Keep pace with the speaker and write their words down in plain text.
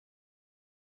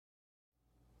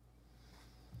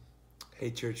Hey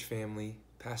church family,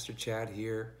 Pastor Chad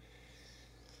here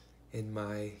in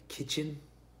my kitchen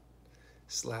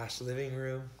 / living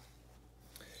room.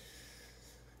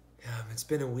 It's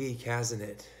been a week, hasn't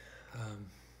it?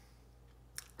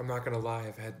 I'm not gonna lie,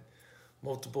 I've had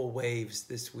multiple waves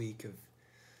this week of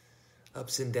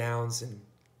ups and downs,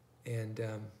 and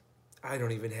I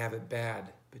don't even have it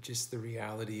bad, but just the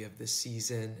reality of the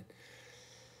season,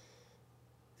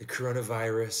 the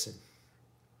coronavirus, and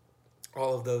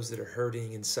all of those that are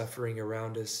hurting and suffering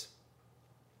around us.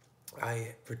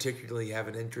 I particularly have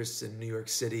an interest in New York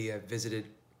City. I've visited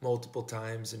multiple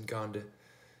times and gone to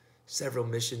several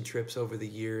mission trips over the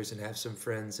years and have some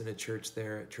friends in a church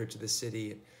there at Church of the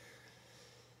City. And,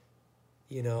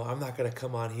 you know, I'm not going to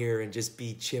come on here and just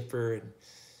be chipper and,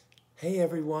 hey,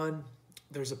 everyone,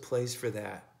 there's a place for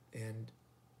that. And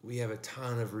we have a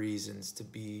ton of reasons to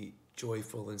be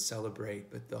joyful and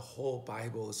celebrate, but the whole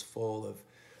Bible is full of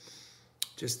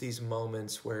just these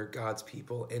moments where God's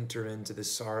people enter into the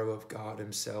sorrow of God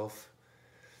himself.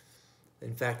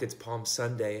 In fact, it's Palm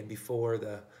Sunday, and before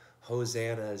the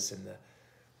hosannas and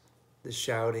the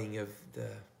shouting of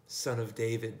the Son of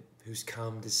David who's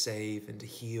come to save and to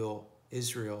heal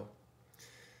Israel,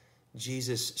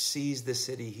 Jesus sees the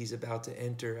city he's about to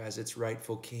enter as its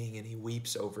rightful king, and he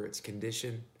weeps over its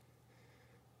condition.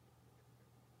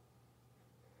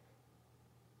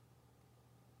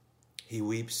 He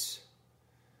weeps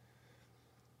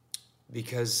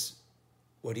because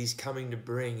what he's coming to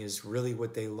bring is really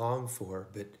what they long for,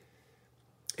 but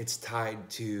it's tied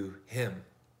to him.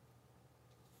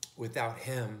 Without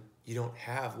him, you don't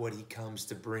have what he comes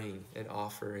to bring and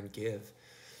offer and give.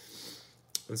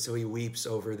 And so he weeps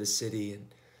over the city. And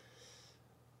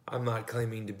I'm not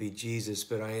claiming to be Jesus,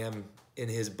 but I am in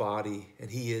his body,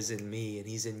 and he is in me, and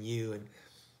he's in you. And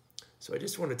so I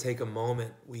just want to take a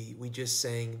moment. We just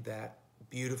sang that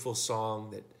beautiful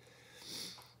song that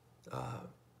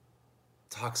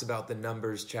talks about the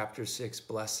Numbers chapter 6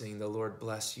 blessing. The Lord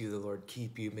bless you, the Lord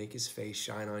keep you, make his face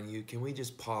shine on you. Can we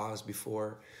just pause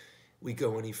before we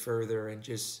go any further and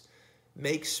just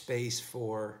make space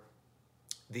for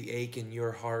the ache in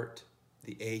your heart,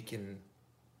 the ache in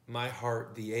my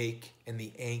heart, the ache and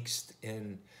the angst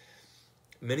in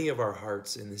many of our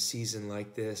hearts in the season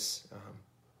like this?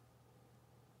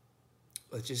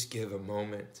 Let's just give a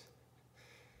moment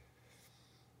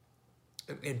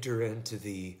and enter into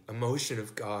the emotion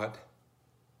of God,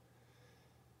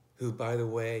 who, by the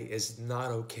way, is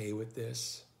not okay with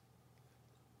this.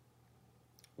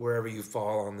 Wherever you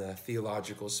fall on the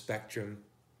theological spectrum,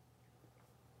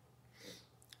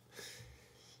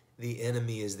 the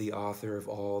enemy is the author of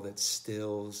all that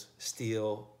steals,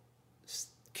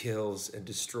 kills, and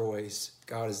destroys.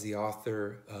 God is the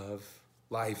author of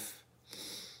life.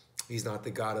 He's not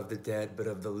the God of the dead, but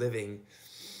of the living.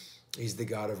 He's the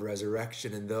God of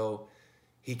resurrection, and though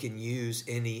he can use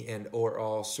any and or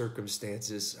all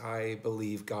circumstances, I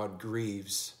believe God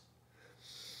grieves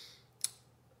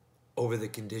over the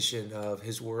condition of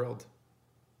his world.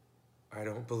 I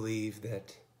don't believe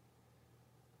that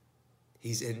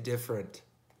he's indifferent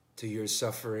to your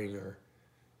suffering or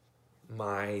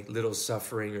my little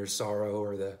suffering or sorrow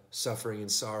or the suffering and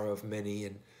sorrow of many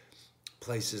in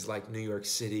places like New York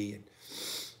City and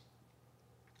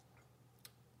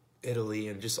Italy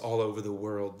and just all over the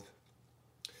world,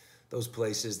 those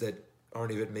places that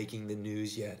aren't even making the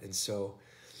news yet. And so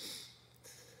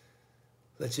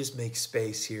let's just make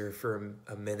space here for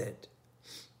a minute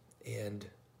and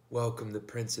welcome the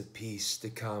Prince of Peace to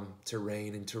come to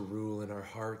reign and to rule in our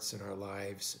hearts and our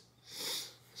lives.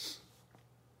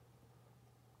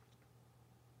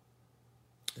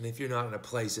 And if you're not in a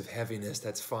place of heaviness,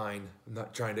 that's fine. I'm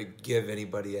not trying to give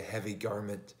anybody a heavy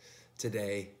garment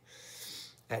today.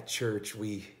 At church,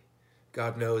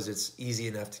 God knows it's easy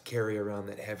enough to carry around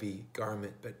that heavy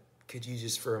garment, but could you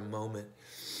just for a moment,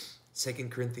 2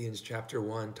 Corinthians chapter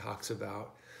 1 talks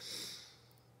about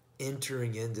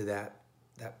entering into that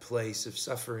place of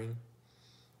suffering,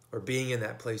 or being in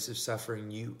that place of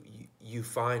suffering. You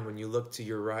find when you look to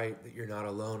your right that you're not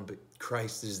alone, but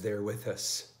Christ is there with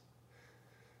us.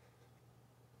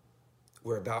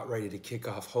 We're about ready to kick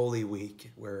off Holy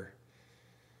Week, where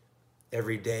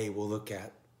every day we'll look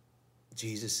at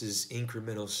Jesus'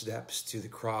 incremental steps to the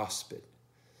cross, but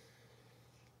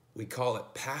we call it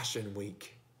Passion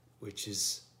Week, which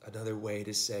is another way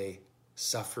to say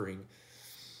suffering.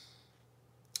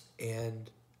 And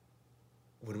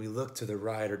when we look to the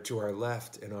right or to our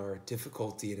left in our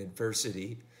difficulty and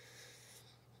adversity,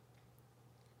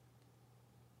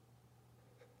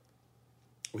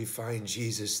 we find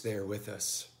Jesus there with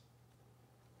us.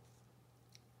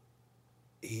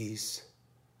 He's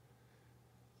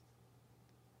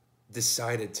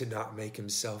decided to not make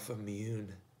himself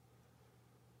immune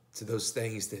to those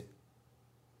things that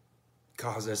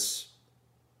cause us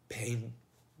pain,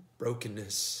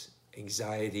 brokenness,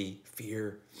 anxiety,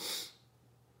 fear,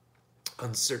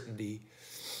 uncertainty.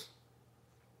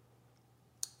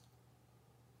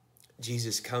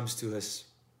 Jesus comes to us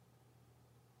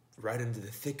right into the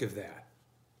thick of that.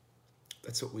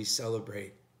 That's what we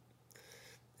celebrate,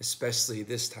 especially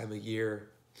this time of year,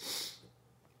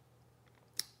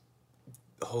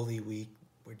 Holy Week,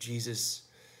 where Jesus,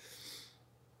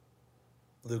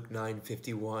 Luke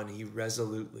 9:51, he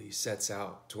resolutely sets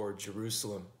out toward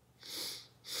Jerusalem.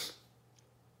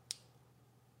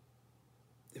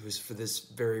 It was for this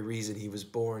very reason he was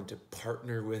born, to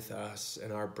partner with us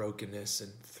in our brokenness,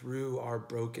 and through our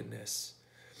brokenness,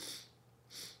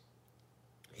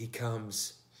 he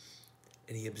comes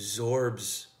and he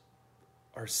absorbs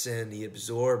our sin, he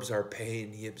absorbs our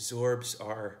pain, he absorbs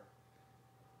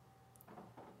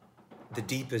the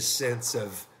deepest sense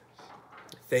of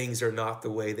things are not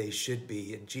the way they should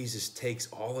be. And Jesus takes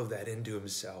all of that into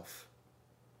himself.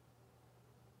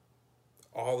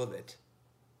 All of it.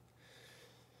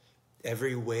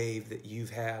 Every wave that you've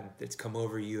had that's come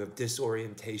over you of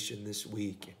disorientation this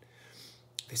week,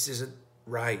 this isn't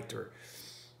right, or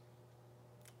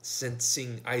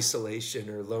sensing isolation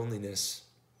or loneliness,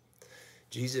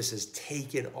 Jesus has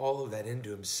taken all of that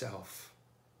into himself.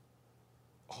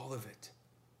 All of it.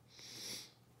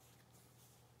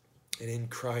 And in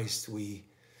Christ, we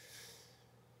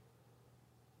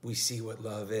see what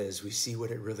love is. We see what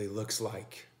it really looks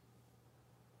like.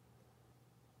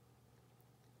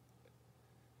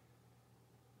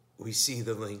 We see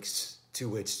the lengths to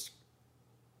which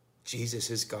Jesus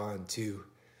has gone to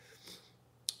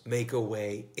make a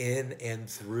way in and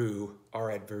through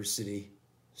our adversity,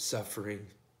 suffering,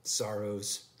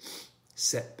 sorrows,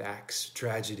 setbacks,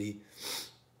 tragedy,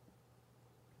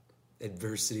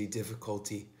 adversity,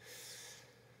 difficulty.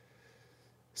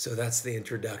 So that's the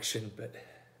introduction, but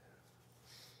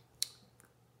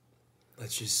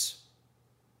let's just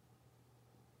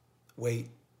wait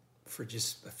for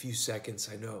just a few seconds.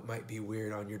 I know it might be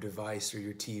weird on your device or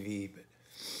your TV, but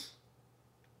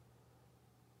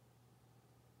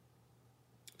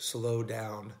slow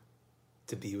down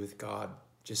to be with God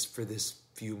just for this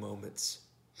few moments.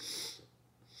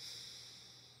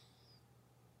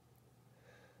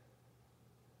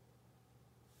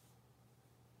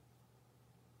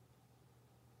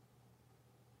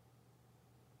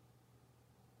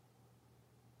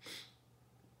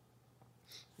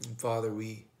 And Father,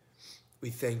 we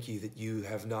thank you that you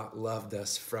have not loved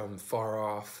us from far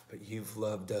off, but you've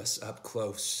loved us up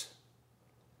close.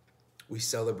 We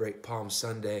celebrate Palm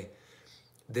Sunday,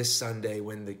 this Sunday,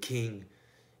 when the King,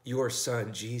 your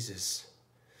Son, Jesus,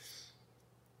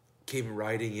 came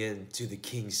riding into the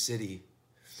King's city,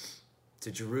 to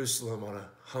Jerusalem on a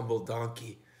humble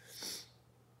donkey.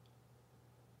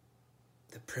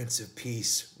 The Prince of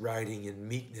Peace riding in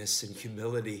meekness and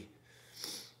humility.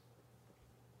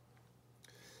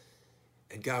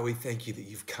 And God, we thank you that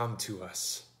you've come to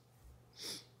us.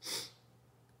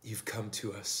 You've come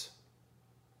to us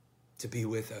to be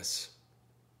with us.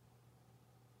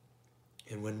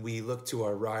 And when we look to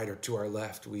our right or to our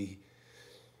left, we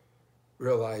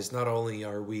realize not only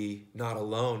are we not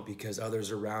alone because others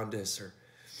around us are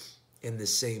in the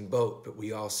same boat, but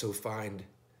we also find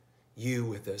you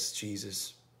with us,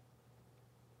 Jesus.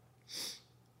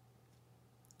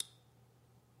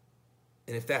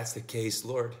 And if that's the case,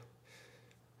 Lord,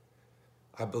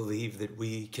 I believe that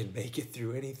we can make it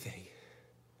through anything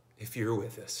if you're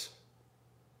with us.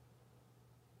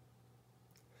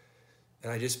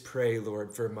 And I just pray,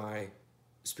 Lord, for my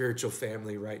spiritual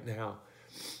family right now,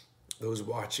 those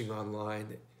watching online,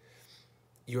 that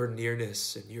your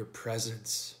nearness and your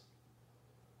presence,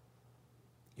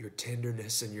 your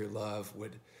tenderness and your love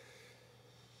would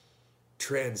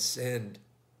transcend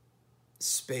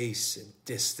space and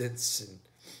distance and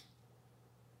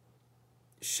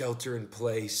shelter in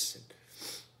place, and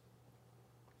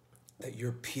that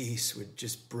your peace would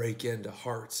just break into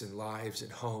hearts and lives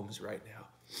and homes right now.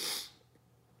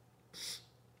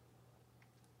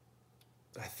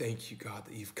 I thank you, God,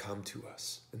 that you've come to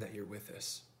us and that you're with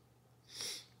us.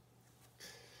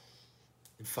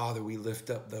 And Father, we lift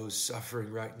up those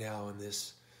suffering right now in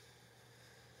this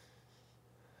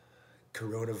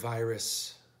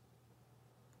coronavirus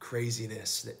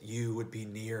craziness, that you would be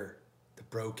near the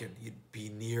broken, you'd be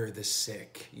near the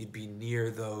sick, you'd be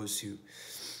near those who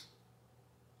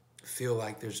feel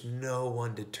like there's no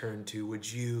one to turn to.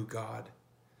 Would you, God,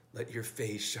 let your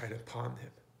face shine upon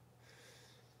them,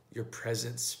 your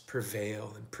presence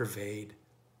prevail and pervade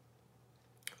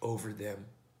over them.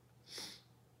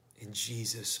 In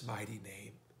Jesus' mighty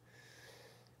name,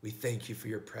 we thank you for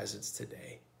your presence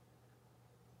today.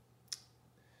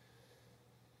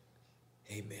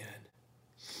 Amen.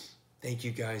 Thank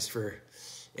you guys for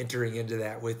entering into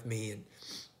that with me. And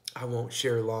I won't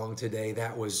share long today.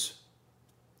 That was,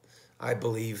 I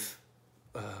believe,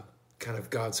 kind of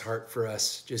God's heart for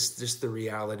us. Just the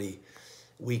reality.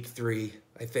 Week 3,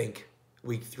 I think,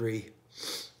 week 3,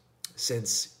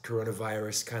 since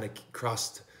coronavirus kind of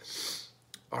crossed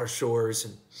our shores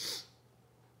and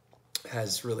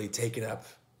has really taken up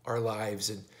our lives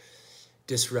and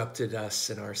disrupted us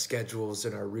and our schedules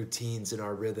and our routines and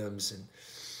our rhythms.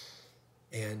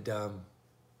 And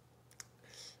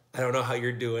I don't know how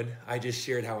you're doing. I just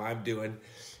shared how I'm doing.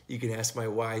 You can ask my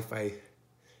wife. I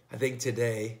think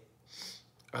today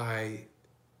I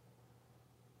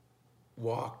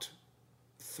walked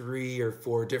 3 or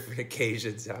 4 different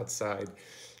occasions outside,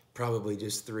 probably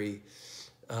just 3,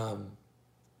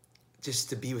 just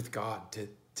to be with God, to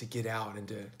get out and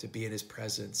to be in his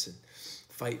presence and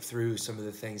fight through some of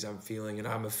the things I'm feeling. And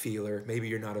I'm a feeler. Maybe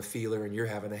you're not a feeler and you're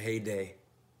having a heyday.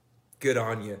 Good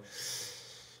on you.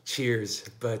 Cheers.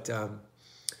 But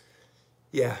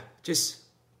yeah, just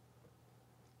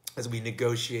as we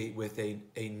negotiate with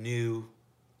a new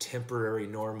temporary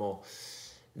normal,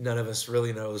 none of us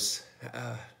really knows,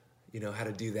 how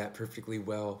to do that perfectly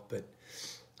well. But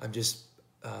I'm just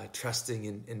trusting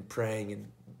and praying and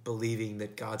believing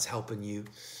that God's helping you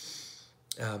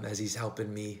as he's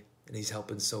helping me, and he's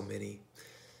helping so many.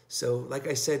 So like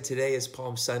I said, today is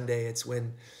Palm Sunday. It's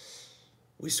when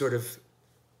we sort of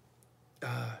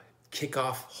kick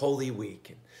off Holy Week.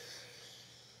 And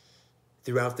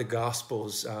throughout the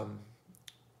Gospels,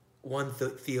 one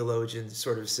theologian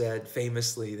sort of said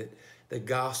famously that the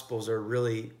Gospels are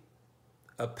really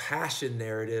a passion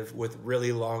narrative with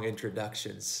really long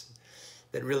introductions.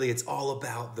 That really it's all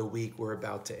about the week we're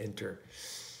about to enter.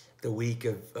 The week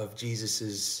of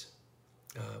Jesus's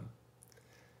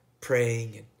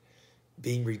praying and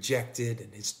being rejected,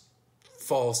 and his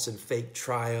false and fake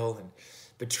trial and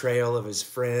betrayal of his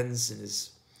friends, and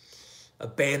his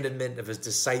abandonment of his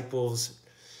disciples,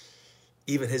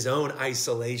 even his own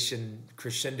isolation,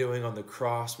 crescendoing on the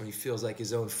cross when he feels like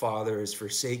his own father has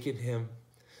forsaken him.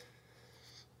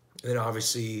 And then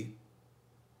obviously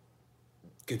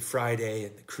Good Friday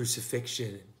and the crucifixion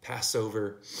and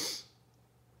Passover.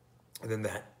 And then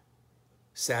that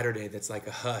Saturday that's like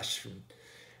a hush. And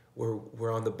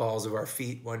we're on the balls of our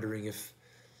feet wondering if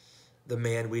the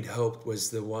man we'd hoped was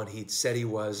the one he'd said he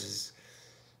was is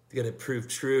going to prove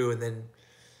true. And then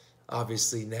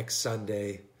obviously next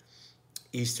Sunday,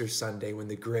 Easter Sunday, when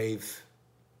the grave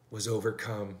was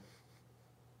overcome.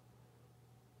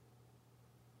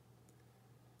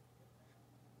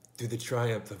 Through the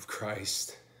triumph of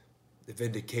Christ, the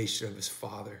vindication of his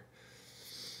Father.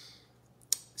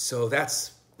 So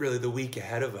that's really the week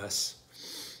ahead of us.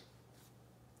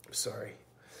 Sorry.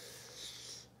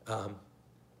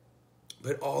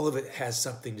 But all of it has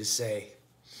something to say,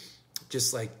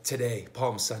 just like today,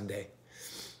 Palm Sunday.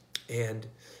 And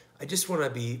I just want to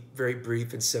be very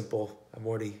brief and simple. I'm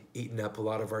already eating up a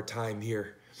lot of our time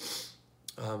here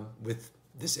with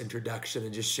this introduction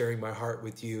and just sharing my heart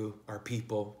with you, our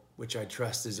people, which I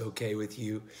trust is okay with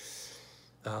you.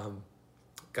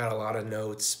 Got a lot of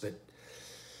notes, but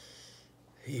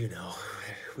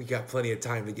we got plenty of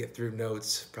time to get through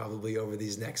notes probably over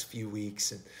these next few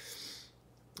weeks and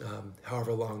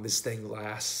however long this thing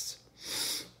lasts.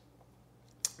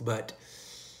 But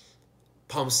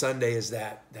Palm Sunday is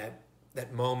that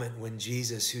moment when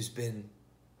Jesus, who's been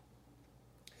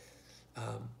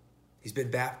he's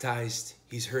been baptized,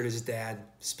 he's heard his dad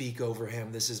speak over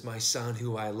him, "This is my son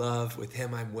who I love, with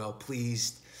him I'm well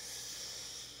pleased."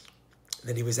 And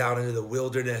then he was out into the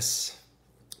wilderness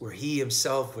where he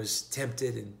himself was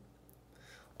tempted, and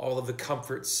all of the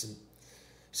comforts and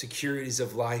securities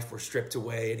of life were stripped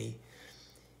away, and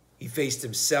he faced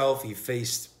himself, he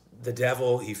faced the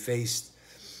devil, he faced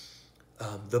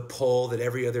the pull that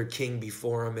every other king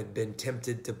before him had been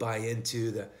tempted to buy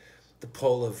into, the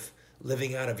pull of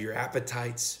living out of your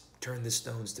appetites, turn the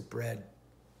stones to bread.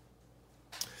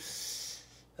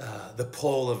 The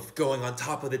pull of going on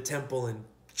top of the temple and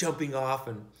jumping off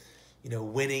and,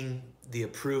 winning the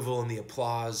approval and the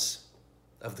applause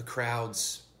of the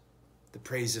crowds, the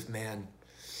praise of man.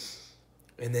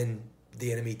 And then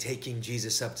the enemy taking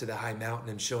Jesus up to the high mountain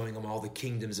and showing him all the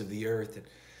kingdoms of the earth. And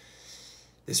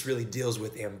this really deals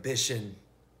with ambition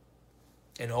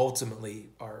and ultimately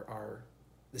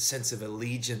the sense of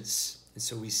allegiance. And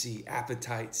so we see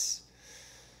appetites,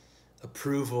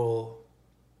 approval,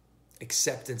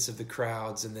 acceptance of the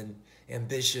crowds, and then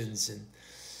ambitions. And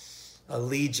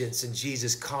allegiance, and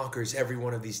Jesus conquers every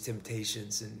one of these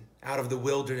temptations. And out of the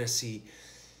wilderness,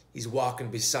 he's walking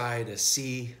beside a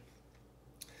sea.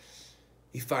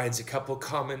 He finds a couple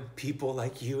common people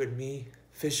like you and me,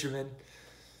 fishermen,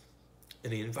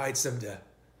 and he invites them to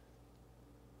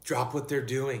drop what they're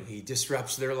doing. He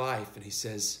disrupts their life, and he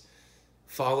says,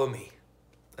 follow me,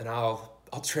 and I'll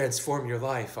transform your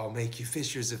life. I'll make you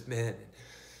fishers of men.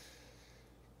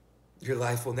 Your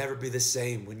life will never be the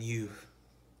same when you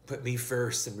put me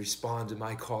first and respond to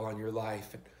my call on your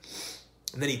life.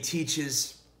 And then he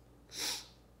teaches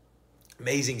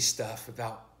amazing stuff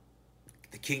about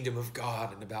the kingdom of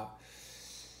God and about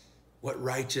what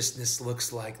righteousness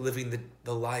looks like, living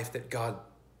the life that God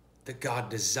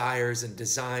desires and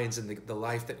designs, and the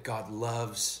life that God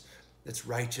loves, that's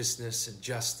righteousness and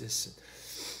justice.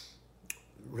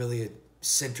 And really it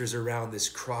centers around this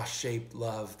cross-shaped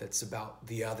love that's about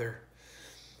the other,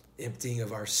 emptying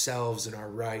of ourselves and our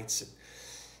rights.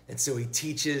 And so he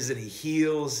teaches and he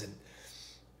heals, and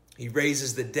he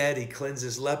raises the dead, he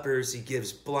cleanses lepers, he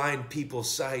gives blind people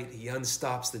sight, he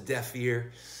unstops the deaf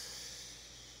ear.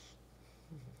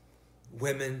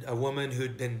 A woman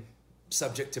who'd been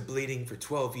subject to bleeding for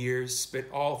 12 years, spent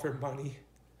all of her money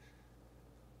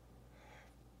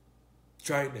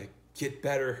trying to get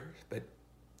better, but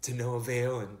to no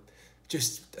avail, and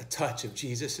just a touch of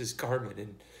Jesus's garment,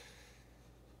 and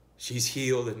she's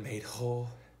healed and made whole.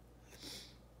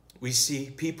 We see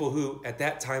people who at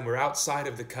that time were outside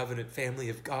of the covenant family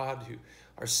of God, who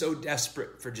are so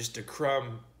desperate for just a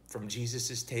crumb from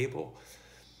Jesus's table,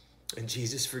 and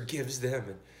Jesus forgives them.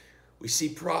 And we see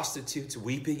prostitutes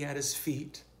weeping at his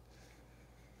feet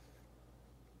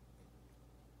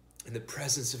in the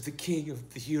presence of the King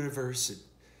of the universe. And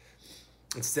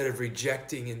instead of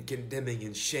rejecting and condemning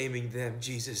and shaming them,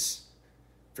 Jesus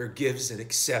forgives and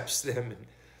accepts them, and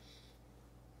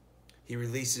he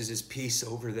releases his peace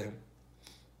over them.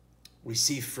 We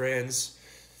see friends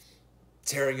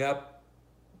tearing up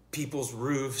people's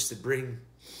roofs to bring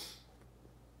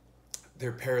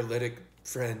their paralytic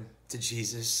friend to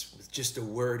Jesus. With just a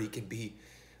word, he can be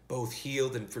both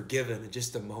healed and forgiven in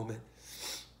just a moment.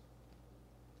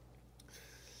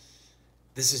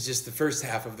 This is just the first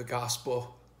half of the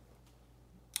gospel.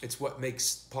 It's what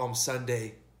makes Palm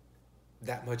Sunday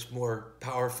that much more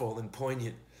powerful and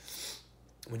poignant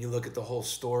when you look at the whole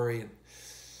story. And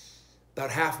about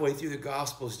halfway through the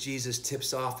Gospels, Jesus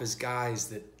tips off his guys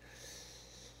that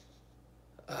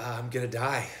I'm going to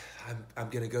die. I'm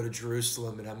going to go to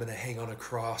Jerusalem, and I'm going to hang on a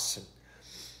cross. And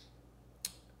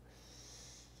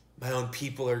my own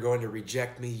people are going to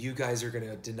reject me. You guys are going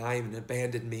to deny and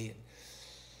abandon me.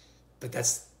 But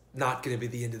that's not going to be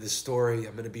the end of the story.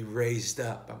 I'm going to be raised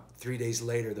up. 3 days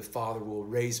later, the Father will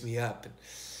raise me up.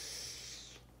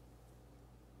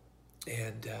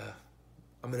 And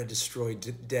I'm going to destroy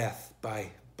death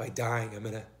by dying. I'm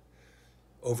going to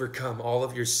overcome all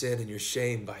of your sin and your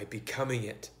shame by becoming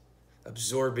it,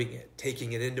 absorbing it,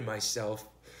 taking it into myself,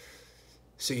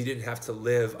 so you didn't have to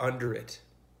live under it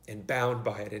and bound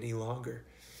by it any longer.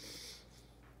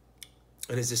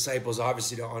 And his disciples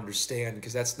obviously don't understand,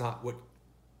 because that's not what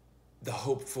the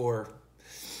hope for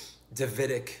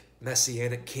Davidic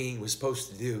messianic king was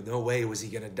supposed to do. No way was he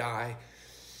going to die.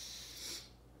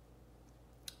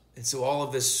 And so all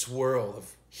of this swirl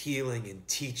of healing and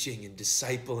teaching and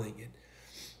discipling and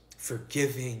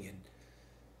forgiving, and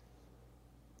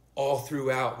all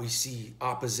throughout we see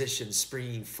opposition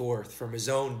springing forth from his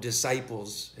own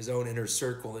disciples, his own inner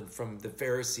circle, and from the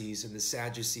Pharisees and the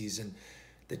Sadducees and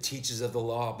the teachers of the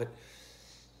law.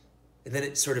 And then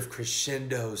it sort of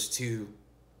crescendos to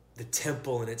the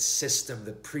temple and its system,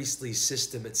 the priestly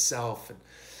system itself.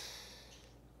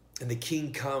 And the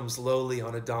king comes lowly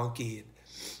on a donkey.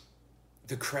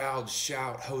 The crowd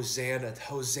shout, Hosanna,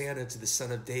 Hosanna to the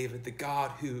Son of David, the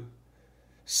God who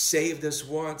saved us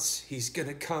once. He's going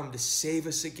to come to save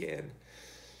us again.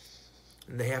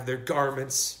 And they have their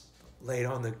garments laid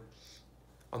on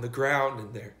the ground,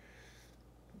 and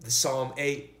the Psalm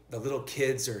 8, the little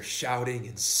kids are shouting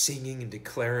and singing and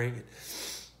declaring. And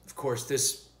of course,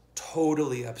 this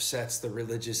totally upsets the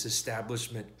religious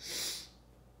establishment.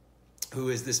 Who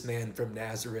is this man from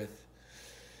Nazareth?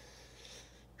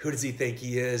 Who does he think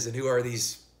he is? And who are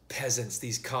these peasants,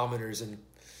 these commoners? And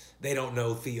they don't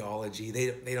know theology.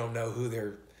 They don't know who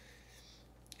they're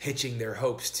hitching their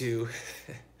hopes to.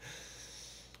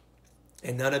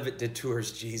 And none of it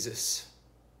detours Jesus.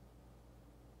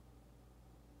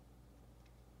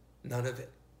 None of it.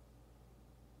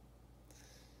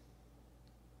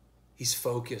 He's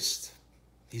focused.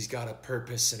 He's got a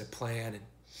purpose and a plan. And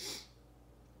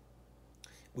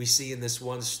we see in this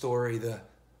one story the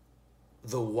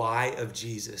the why of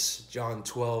Jesus. John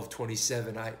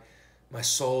 12:27. My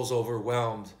soul's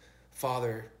overwhelmed.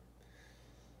 Father,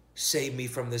 save me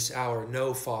from this hour.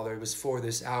 No, Father, it was for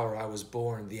this hour I was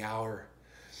born, the hour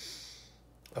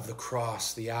of the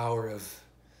cross, the hour of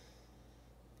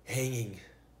hanging,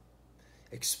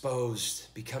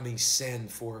 exposed, becoming sin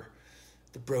for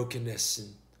the brokenness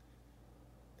and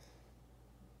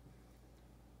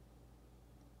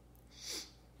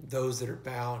those that are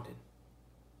bound and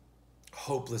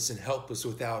hopeless and helpless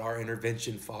without our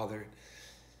intervention, Father.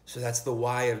 So that's the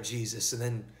why of Jesus. And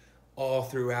then all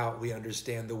throughout we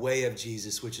understand the way of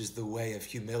Jesus, which is the way of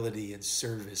humility and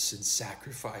service and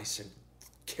sacrifice and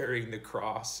carrying the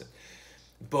cross. And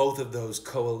both of those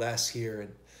coalesce here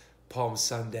in Palm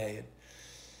Sunday. And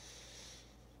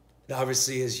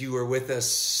obviously, as you were with us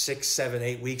 6, 7,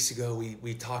 8 weeks ago,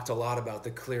 we talked a lot about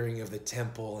the clearing of the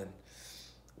temple, and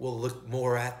we'll look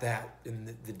more at that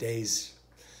in the days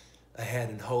ahead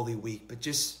in Holy Week. But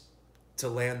just to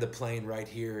land the plane right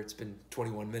here, it's been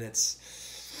 21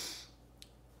 minutes.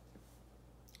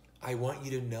 I want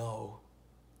you to know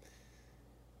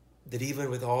that even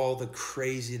with all the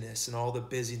craziness and all the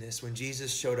busyness, when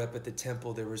Jesus showed up at the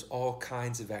temple, there was all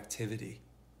kinds of activity.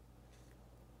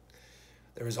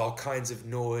 There was all kinds of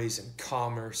noise and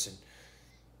commerce and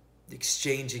the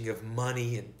exchanging of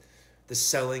money and the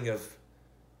selling of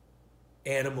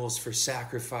animals for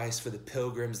sacrifice for the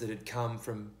pilgrims that had come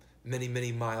from many,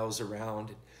 many miles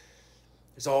around.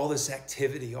 There's all this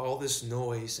activity, all this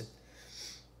noise. And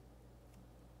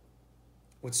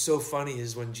what's so funny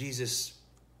is when Jesus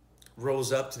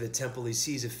rolls up to the temple, he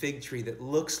sees a fig tree that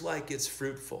looks like it's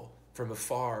fruitful from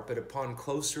afar, but upon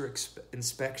closer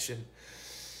inspection,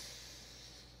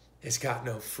 it's got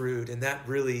no fruit. And that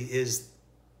really is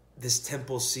this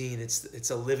temple scene. It's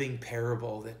a living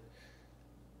parable. That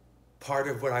part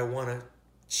of what I want to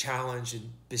challenge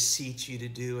and beseech you to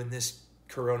do in this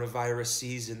coronavirus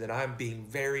season, that I'm being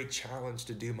very challenged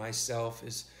to do myself,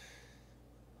 is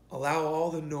allow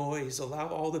all the noise, allow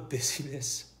all the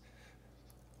busyness,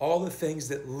 all the things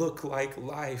that look like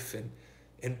life and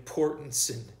importance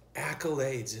and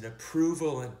accolades and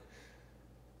approval and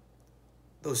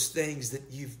those things that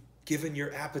you've given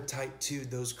your appetite to,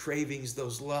 those cravings,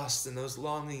 those lusts and those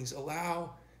longings.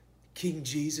 Allow King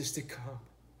Jesus to come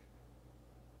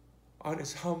on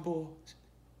his humble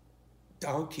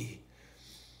donkey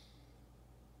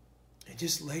and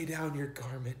just lay down your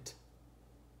garment.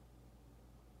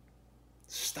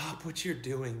 Stop what you're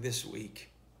doing this week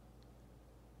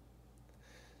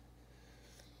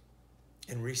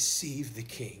and receive the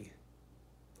King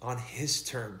on his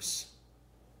terms.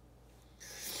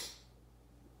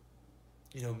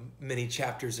 You know, many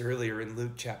chapters earlier in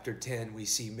Luke chapter 10, we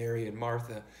see Mary and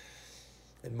Martha.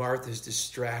 And Martha's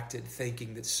distracted,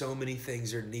 thinking that so many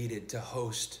things are needed to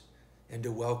host and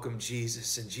to welcome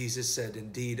Jesus. And Jesus said,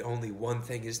 indeed, only one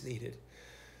thing is needed.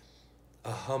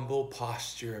 A humble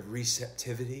posture of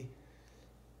receptivity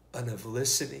and of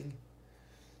listening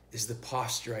is the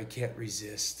posture I can't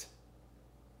resist.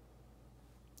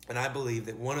 And I believe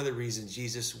that one of the reasons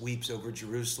Jesus weeps over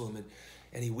Jerusalem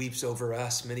and he weeps over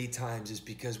us many times is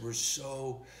because we're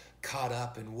so caught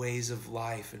up in ways of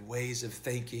life and ways of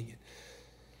thinking,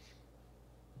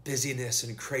 busyness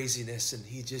and craziness, and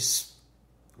he just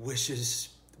wishes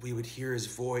we would hear his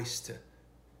voice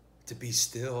to be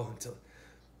still and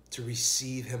to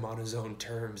receive him on his own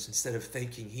terms instead of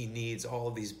thinking he needs all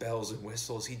of these bells and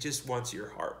whistles. He just wants your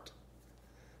heart.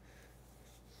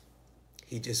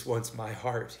 He just wants my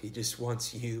heart. He just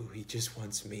wants you. He just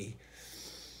wants me.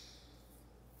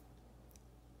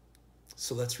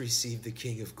 So let's receive the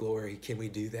King of Glory. Can we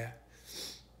do that?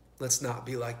 Let's not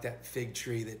be like that fig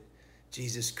tree that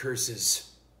Jesus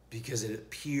curses because it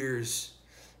appears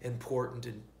important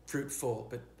and fruitful,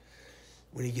 but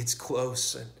when he gets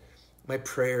close, and my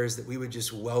prayer is that we would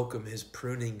just welcome his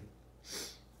pruning.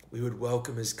 We would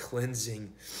welcome his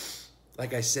cleansing.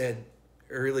 Like I said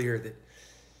earlier, that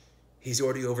he's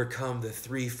already overcome the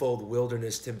threefold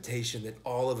wilderness temptation that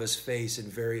all of us face in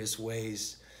various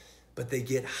ways, but they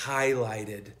get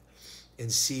highlighted in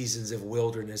seasons of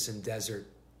wilderness and desert.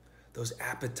 Those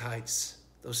appetites,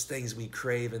 those things we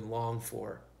crave and long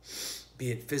for,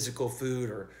 be it physical food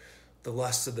or the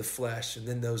lust of the flesh, and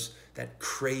then that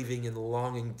craving and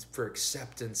longing for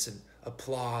acceptance and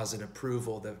applause and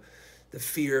approval, the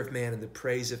fear of man and the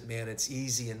praise of man. It's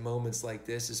easy in moments like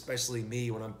this, especially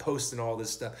me, when I'm posting all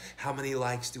this stuff. How many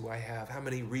likes do I have? How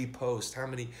many reposts? How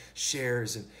many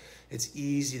shares? And it's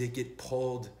easy to get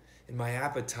pulled in my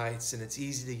appetites, and it's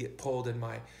easy to get pulled in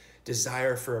my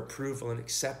desire for approval and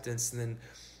acceptance. And then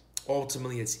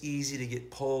ultimately, it's easy to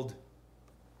get pulled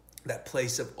that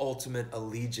place of ultimate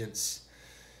allegiance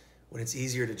when it's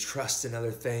easier to trust in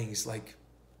other things like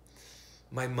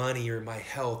my money or my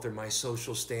health or my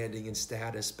social standing and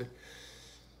status. But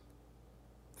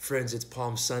friends, it's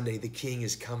Palm Sunday. The King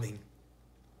is coming.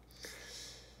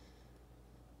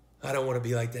 I don't want to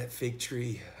be like that fig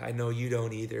tree. I know you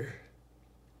don't either.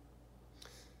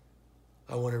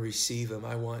 I want to receive him.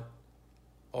 I want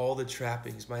all the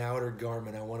trappings, my outer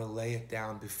garment. I want to lay it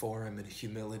down before him in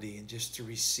humility and just to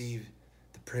receive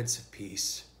the Prince of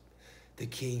Peace, the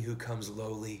King who comes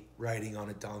lowly, riding on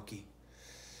a donkey,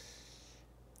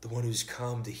 the one who's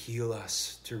come to heal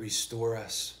us, to restore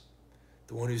us,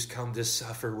 the one who's come to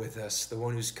suffer with us, the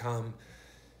one who's come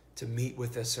to meet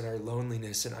with us in our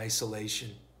loneliness and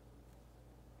isolation.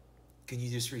 Can you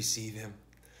just receive him?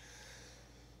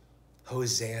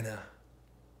 Hosanna.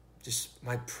 Just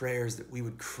my prayers that we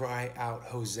would cry out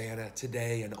Hosanna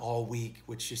today and all week,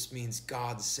 which just means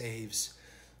God saves,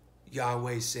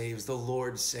 Yahweh saves, the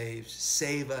Lord saves.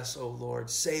 Save us, O Lord.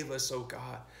 Save us, O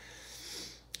God.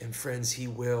 And friends, he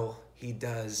will. He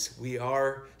does. We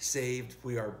are saved.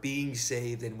 We are being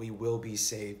saved, and we will be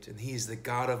saved. And he is the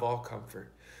God of all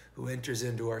comfort who enters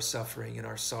into our suffering and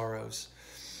our sorrows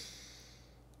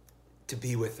to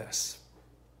be with us.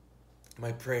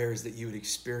 My prayer is that you would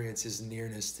experience his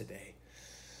nearness today.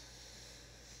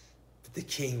 That the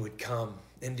King would come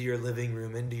into your living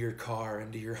room, into your car,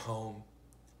 into your home.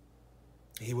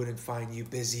 He wouldn't find you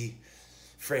busy,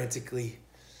 frantically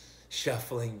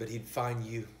shuffling, but he'd find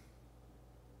you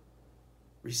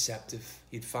receptive.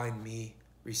 He'd find me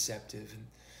receptive. And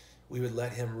we would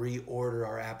let him reorder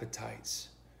our appetites,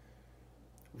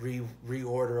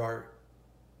 reorder our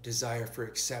desire for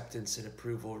acceptance and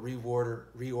approval,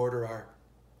 reorder our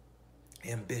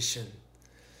ambition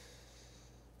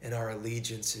and our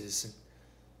allegiances, and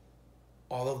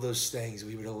all of those things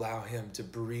we would allow him to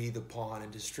breathe upon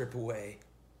and to strip away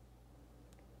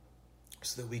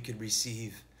so that we could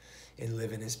receive and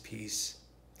live in his peace.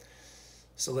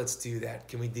 So let's do that.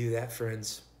 Can we do that,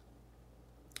 friends?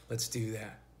 Let's do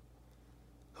that.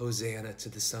 Hosanna to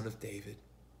the Son of David.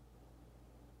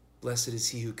 Blessed is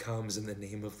he who comes in the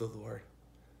name of the Lord.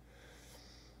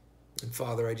 And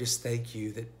Father, I just thank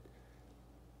you that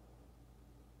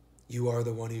you are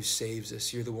the one who saves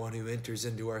us. You're the one who enters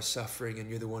into our suffering, and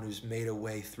you're the one who's made a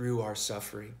way through our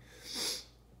suffering.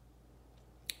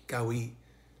 God, we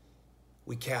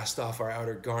cast off our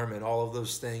outer garment, all of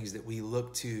those things that we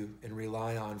look to and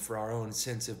rely on for our own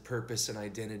sense of purpose and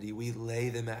identity. We lay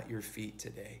them at your feet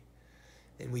today,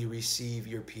 and we receive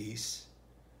your peace.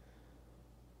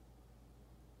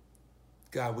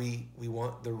 God, we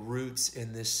want the roots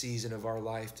in this season of our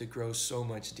life to grow so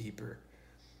much deeper.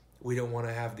 We don't want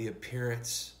to have the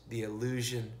appearance, the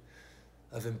illusion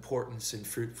of importance and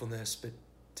fruitfulness, but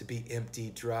to be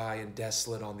empty, dry, and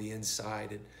desolate on the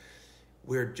inside. And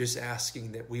we're just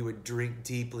asking that we would drink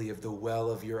deeply of the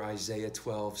well of your Isaiah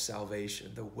 12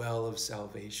 salvation, the well of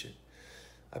salvation.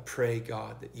 I pray,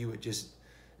 God, that you would just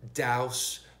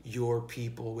douse your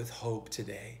people with hope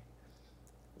today,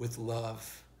 with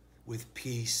love, with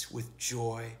peace, with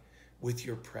joy, with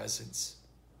your presence.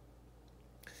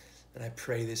 And I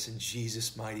pray this in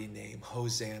Jesus' mighty name.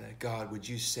 Hosanna. God, would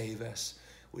you save us?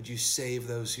 Would you save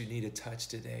those who need a touch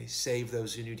today? Save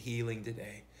those who need healing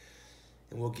today.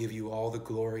 And we'll give you all the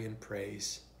glory and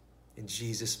praise. In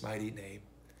Jesus' mighty name,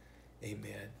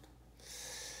 amen.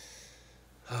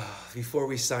 Before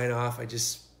we sign off, I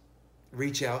just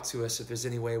reach out to us if there's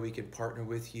any way we can partner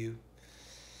with you.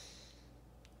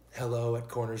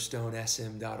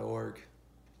 hello@cornerstonesm.org.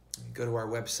 Go to our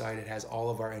website. It has all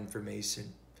of our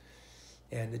information.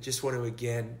 And I just want to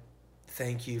again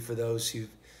thank you for those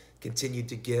who've continued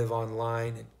to give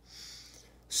online and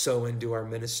sow into our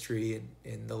ministry and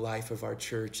in the life of our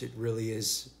church. It really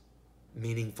is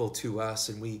meaningful to us,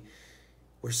 and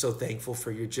we're so thankful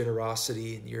for your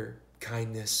generosity and your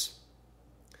kindness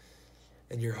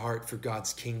and your heart for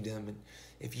God's kingdom. And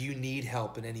if you need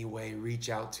help in any way, reach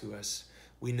out to us.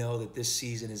 We know that this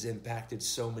season has impacted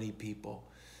so many people,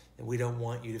 and we don't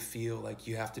want you to feel like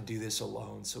you have to do this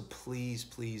alone. So please,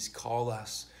 please call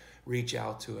us, reach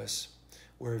out to us.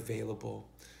 We're available.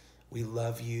 We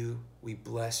love you. We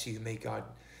bless you. May God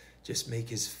just make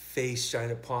his face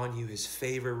shine upon you, his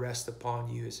favor rest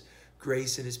upon you, his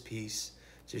grace and his peace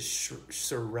just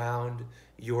surround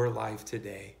your life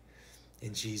today.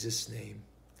 In Jesus' name,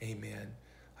 amen.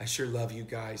 I sure love you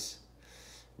guys.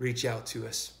 Reach out to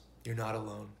us. You're not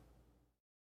alone.